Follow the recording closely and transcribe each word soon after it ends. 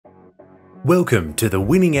Welcome to the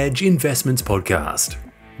Winning Edge Investments Podcast.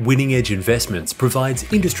 Winning Edge Investments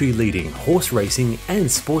provides industry-leading horse racing and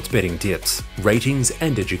sports betting tips, ratings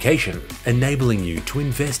and education, enabling you to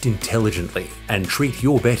invest intelligently and treat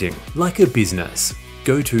your betting like a business.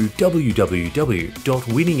 Go to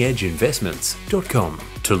www.winningedgeinvestments.com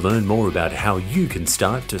to learn more about how you can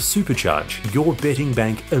start to supercharge your betting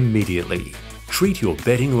bank immediately. Treat your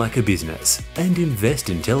betting like a business and invest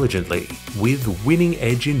intelligently with Winning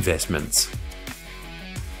Edge Investments.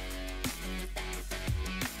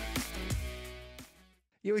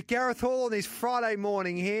 You're with Gareth Hall on this Friday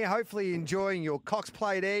morning here. Hopefully enjoying your Cox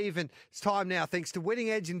Plate Eve. And it's time now, thanks to Winning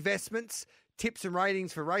Edge Investments, tips and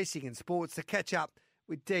ratings for racing and sports, to catch up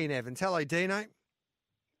with Dean Evans. Hello, Dino.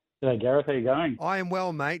 Hey, Gareth. How you going? I am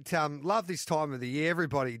well, mate. Love this time of the year.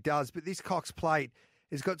 Everybody does. But this Cox Plate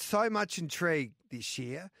has got so much intrigue this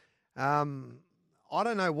year. I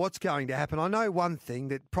don't know what's going to happen. I know one thing,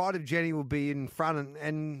 that Pride of Jenny will be in front,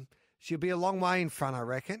 and she'll be a long way in front, I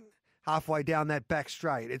reckon, halfway down that back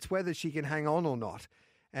straight. It's whether she can hang on or not.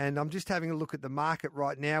 And I'm just having a look at the market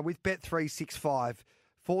right now with Bet365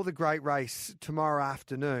 for the great race tomorrow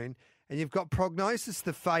afternoon. And you've got Prognosis,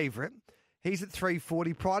 the favourite. He's at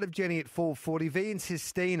 340. Pride of Jenny at 440. V and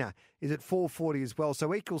Sistina is at 440 as well.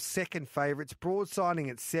 So equals second favourites. Broadsiding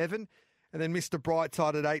at 7. And then Mr.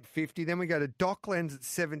 Brightside at 850. Then we go to Docklands at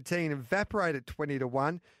 17. Evaporate at 20 to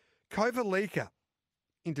 1. Kovalika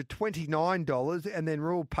into $29. And then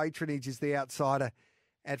Rural Patronage is the outsider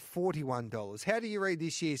at $41. How do you read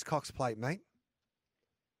this year's Cox Plate, mate?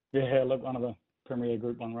 Yeah, look, one of the premier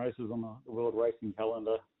Group 1 races on the world racing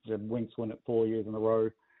calendar. The Winx win it 4 years in a row.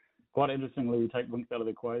 Quite interestingly, we take Winx out of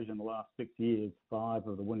the equation. The last 6 years, 5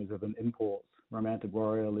 of the winners have been imports. Romantic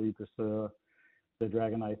Warrior, Lee Dresseur, the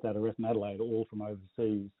Dragon Ace out of Western Adelaide, all from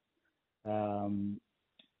overseas. In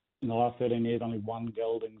the last 13 years, only 1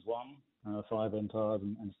 gelding's won, 5 Entires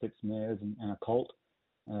and 6 mares and a colt.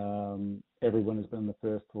 Every winner's been the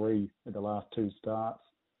first 3 at the last 2 starts.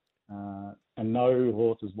 And no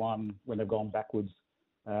horse has won when they've gone backwards,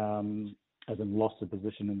 as in lost a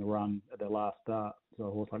position in the run at their last start. So a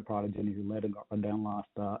horse like Pride of Jenny, who led and got run down last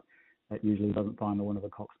start, that usually doesn't find the win of a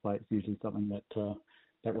Cox Plate. It's usually something that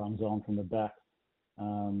runs on from the back,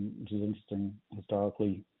 which is interesting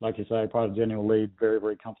historically. Like you say, Pride of Jenny will lead very,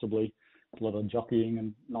 very comfortably. A lot of jockeying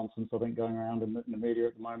and nonsense, I think, going around in the media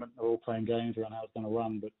at the moment. They're all playing games around how it's going to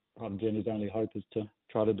run, but Pride of Jenny's only hope is to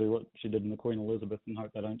try to do what she did in the Queen Elizabeth and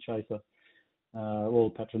hope they don't chase her. Royal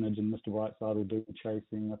Patronage and Mr. Brightside will do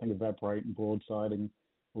chasing. I think Evaporate and Broadsiding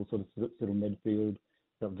will sort of sit in midfield.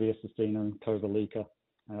 Got Via Sistina and Kovalika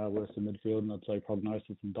worse in midfield, and I'd say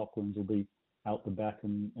Prognosis and Docklands will be out the back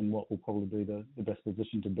in what will probably be the best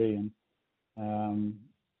position to be in.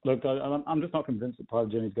 Look, I'm just not convinced that Pride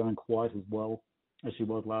of Jenny's going quite as well as she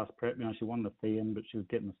was last prep. You know, she won the Thean, but she was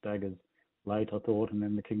getting the staggers late, I thought, and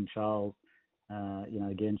then the King Charles,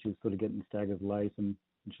 again, she was sort of getting the staggers late, and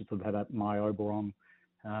she sort of had that My Oberon,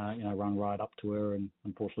 run right up to her, and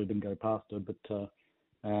unfortunately didn't go past her. But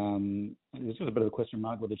it's just a bit of a question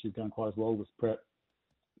mark whether she's going quite as well this prep.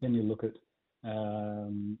 Then you look at,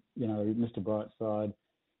 Mr. Brightside,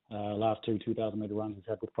 last 2 2,000-metre runs he's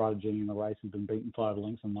had with Pride of Jenny in the race. He's been beaten 5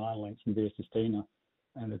 lengths and 9 lengths from Via Sistina.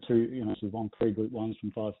 And the 2, she's won 3 Group 1s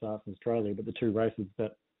from 5 starts in Australia, but the 2 races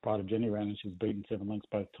that Pride of Jenny ran, and she was beaten 7 lengths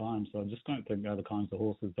both times. So I just don't think they're the kinds of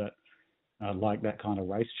horses that like that kind of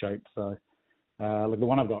race shape. So, the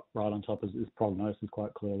one I've got right on top is Prognosis,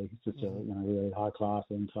 quite clearly. It's just a really high class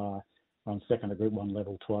entire. Run second at Group 1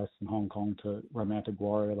 level twice in Hong Kong to Romantic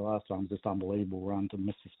Warrior. The last time was just unbelievable run to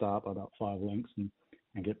miss the start by about 5 lengths and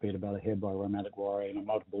get beat about a head by Romantic Warrior in a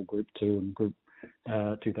multiple Group 2 and Group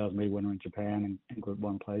 2,000 metre winner in Japan and Group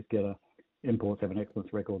 1 place. Imports have an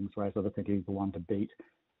excellent record in this race. I think he's the one to beat.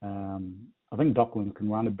 I think Docklands can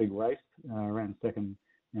run a big race. Ran second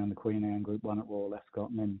in the Queen Anne Group 1 at Royal Ascot,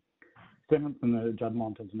 and then 7th in the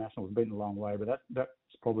Juddmonte International. Was beaten a long way, but that's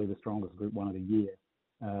probably the strongest Group 1 of the year.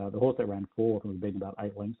 The horse that ran 4th was beaten about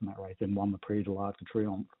 8 lengths in that race and won the Prix de l'Arc de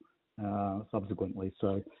Triomphe subsequently.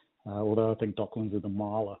 So, although I think Docklands is a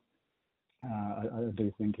miler, I do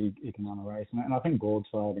think he can run a race. And I think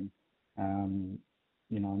Broadsiding, I'm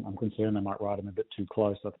concerned they might ride him a bit too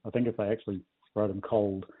close. I think if they actually rode him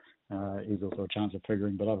cold, he's also a chance of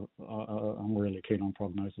figuring. But I'm really keen on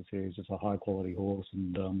Prognosis here. He's just a high-quality horse,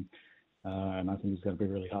 and I think he's going to be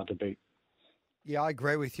really hard to beat. Yeah, I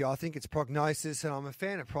agree with you. I think it's Prognosis, and I'm a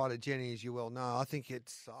fan of Pride of Jenny, as you well know. I think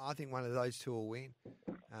one of those two will win.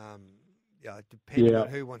 Depending on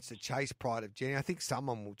who wants to chase Pride of Jenny, I think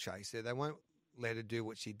someone will chase her. They won't let her do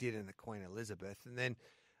what she did in the Queen Elizabeth. And then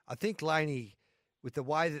I think Laney with the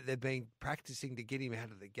way that they've been practicing to get him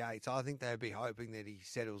out of the gates, I think they'd be hoping that he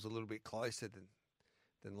settles a little bit closer than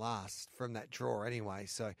last from that draw anyway.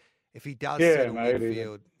 So if he does settle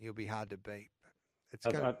midfield, he'll be hard to beat.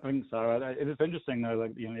 I think so. It's interesting though.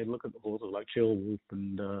 Like, you look at the horses like Chill Wolf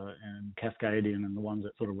and Cascadian and the ones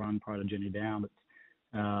that sort of run prior to Jenny Down. But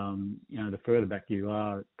the further back you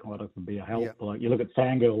are, it kind of can be a help. Yeah. Like you look at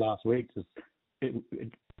Fangirl last week,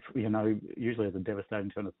 usually has a devastating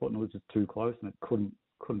turn of foot, and it was just too close, and it couldn't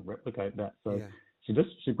replicate that. So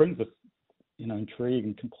she brings this, intrigue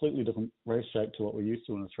and completely different race shape to what we're used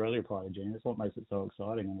to in Australia prior to Jenny. That's what makes it so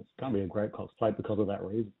exciting, and it's going to be a great Cox Plate because of that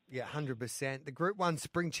reason. Yeah, 100%. The Group 1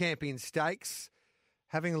 Spring Champion Stakes,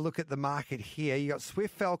 having a look at the market here, you got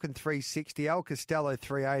Swift Falcon 360, El Costello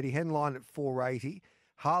 380, Henline at 480,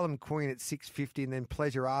 Harlem Queen at 650, and then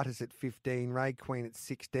Pleasure Artist at 15, Ray Queen at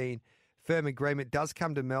 16. Firm Agreement does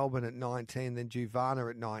come to Melbourne at 19, then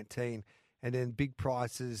Juvana at 19, and then big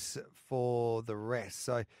prices for the rest.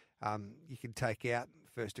 So you can take out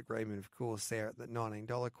First Agreement, of course, there at the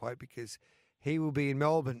 $19 quote, because he will be in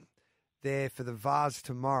Melbourne there for the Vase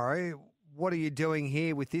tomorrow. What are you doing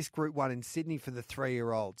here with this Group 1 in Sydney for the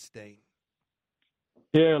 3-year-olds, Dean?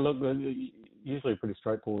 Yeah, look, usually pretty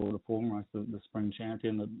straightforward the form race, the Spring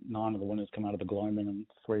Champion. The 9 of the winners come out of the Gloaming and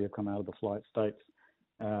 3 have come out of the Flight Stakes.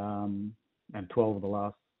 And 12 of the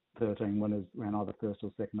last 13 winners ran either first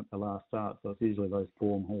or second at the last start. So it's usually those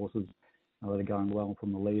form horses that are going well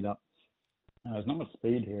from the lead up. There's not much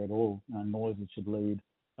speed here at all. Noises should lead.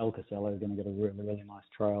 El Costello is going to get a really, really nice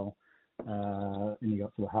trail. And you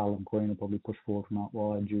got sort of Harlem Queen will probably push forward from up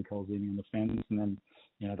wide, Duke Holzini in the fence, and then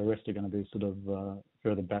the rest are going to be sort of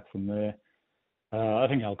further back from there. I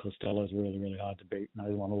think El Costello is really, really hard to beat.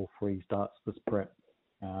 He won all 3 starts this prep.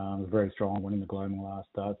 Was very strong winning the Gloaming last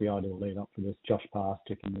start. The ideal lead up for this. Josh Pass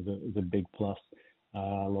ticking is a big plus.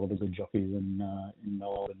 A lot of the good jockeys in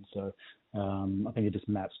Melbourne. So I think it just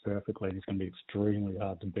maps perfectly. It's going to be extremely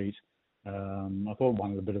hard to beat. I thought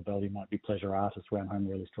one of the bit of value might be Pleasure Artist. Ran home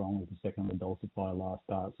really strong with the second with Dulcify last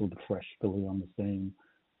start. Sort of the fresh filly on the scene.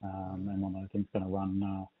 And one that I think is going to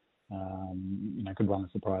run, could run a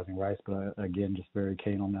surprising race. But again, just very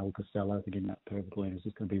keen on El Costello. I think he mapped perfectly. It's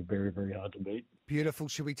just going to be very, very hard to beat. Beautiful.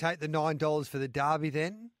 Should we take the $9 for the Derby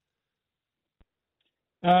then?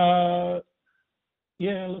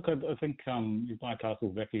 Yeah, look, I think by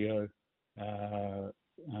Castle Vecchio,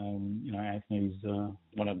 Anthony's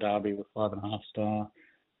won a Derby with 5.5 star.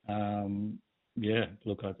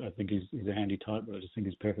 Look, I think he's a handy type, but I just think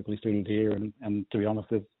he's perfectly suited here. And to be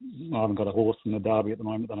honest, I haven't got a horse in the Derby at the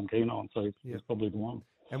moment that I'm keen on, so he's probably the one.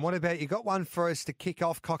 And what about, you got one for us to kick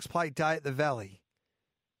off Cox Plate Day at the Valley?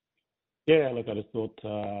 Yeah, look, I just thought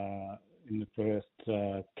in the first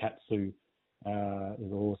Katsu, the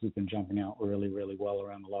horse has been jumping out really, really well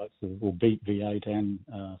around the lights. Will beat V8 and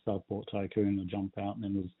Southport Tycoon to jump out, and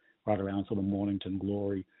then was right around sort of Mornington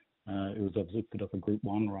Glory. It was obviously put up a Group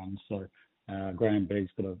 1 run, so Graham B's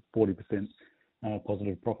got a 40%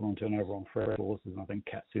 positive profit on turnover on fresh horses, and I think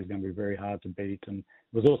Katsu is going to be very hard to beat. And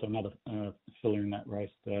there was also another filler in that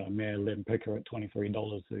race, Mare Lem Picker at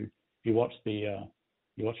 $23, who you watched her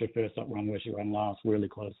first up run where she ran last really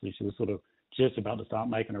closely. She was sort of just about to start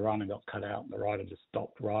making a run and got cut out, and the rider just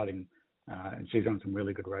stopped riding. And she's run some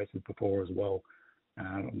really good races before as well.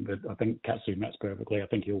 But I think Katsu matched perfectly. I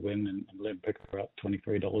think he'll win, and Lem Picker at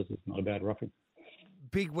 $23 is not a bad roughing.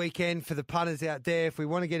 Big weekend for the punters out there. If we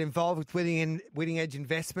want to get involved with Winning Edge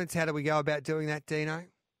Investments, how do we go about doing that, Dino?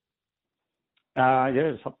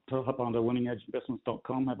 Just hop onto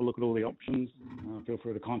winningedgeinvestments.com, have a look at all the options. Feel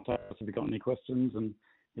free to contact us if you've got any questions. And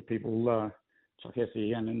if people chuck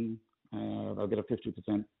SEN in, they'll get a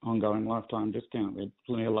 50% ongoing lifetime discount. We had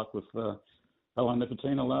plenty of luck with Hello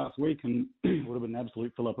Nicotina last week, and it would have been an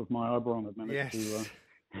absolute fill-up if my Oberon had managed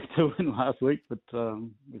to win last week, but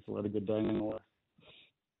we still had a good day anyway.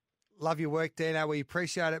 Love your work, Dino. We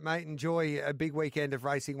appreciate it, mate. Enjoy a big weekend of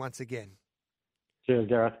racing once again. Cheers,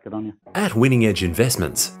 Gareth. Good on you. At Winning Edge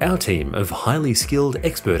Investments, our team of highly skilled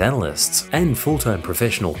expert analysts and full-time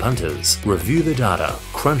professional punters review the data,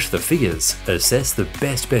 crunch the figures, assess the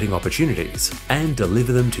best betting opportunities, and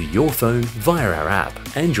deliver them to your phone via our app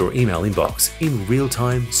and your email inbox in real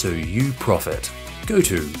time so you profit. Go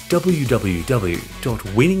to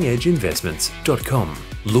www.winningedgeinvestments.com.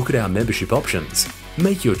 Look at our membership options.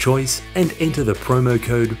 Make your choice and enter the promo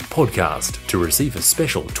code PODCAST to receive a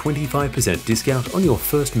special 25% discount on your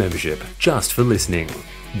first membership just for listening.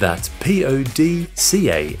 That's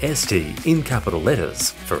PODCAST in capital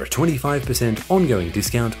letters for a 25% ongoing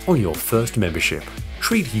discount on your first membership.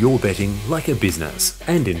 Treat your betting like a business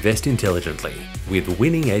and invest intelligently with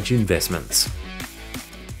Winning Edge Investments.